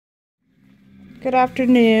Good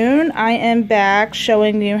afternoon. I am back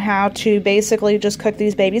showing you how to basically just cook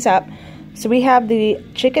these babies up. So we have the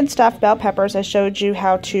chicken stuffed bell peppers. I showed you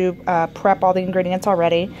how to prep all the ingredients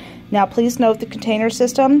already. Now please note the container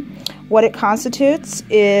system. What it constitutes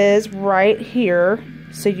is right here.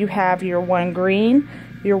 So you have your one green,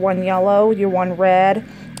 your one yellow, your one red,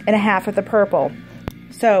 and a half of the purple.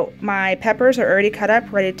 So my peppers are already cut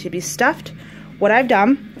up, ready to be stuffed. What I've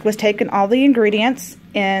done was taken all the ingredients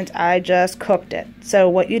and I just cooked it. So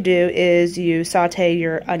what you do is you saute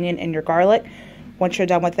your onion and your garlic. Once you're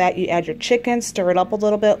done with that, you add your chicken, stir it up a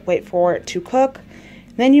little bit, wait for it to cook.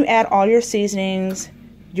 Then you add all your seasonings,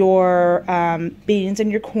 your beans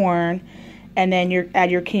and your corn, and then you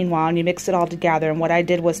add your quinoa and you mix it all together. And what I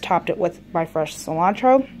did was topped it with my fresh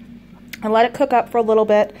cilantro and let it cook up for a little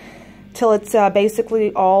bit till it's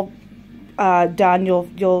basically all done.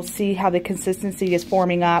 You'll see how the consistency is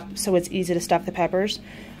forming up, so it's easy to stuff the peppers.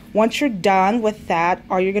 Once you're done with that,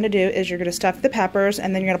 all you're going to do is you're going to stuff the peppers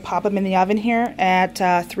and then you're going to pop them in the oven here at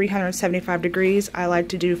 375 degrees. I like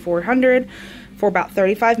to do 400 for about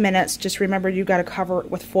 35 minutes. Just remember, you got to cover it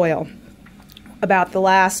with foil.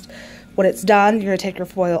 When it's done, you're going to take your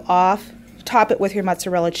foil off, top it with your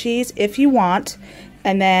mozzarella cheese if you want,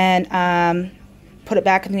 and then put it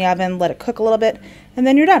back in the oven, let it cook a little bit, and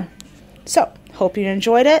then you're done. So, hope you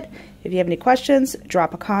enjoyed it. If you have any questions,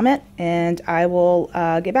 drop a comment and I will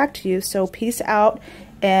get back to you. So, peace out,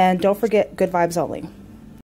 and don't forget, good vibes only.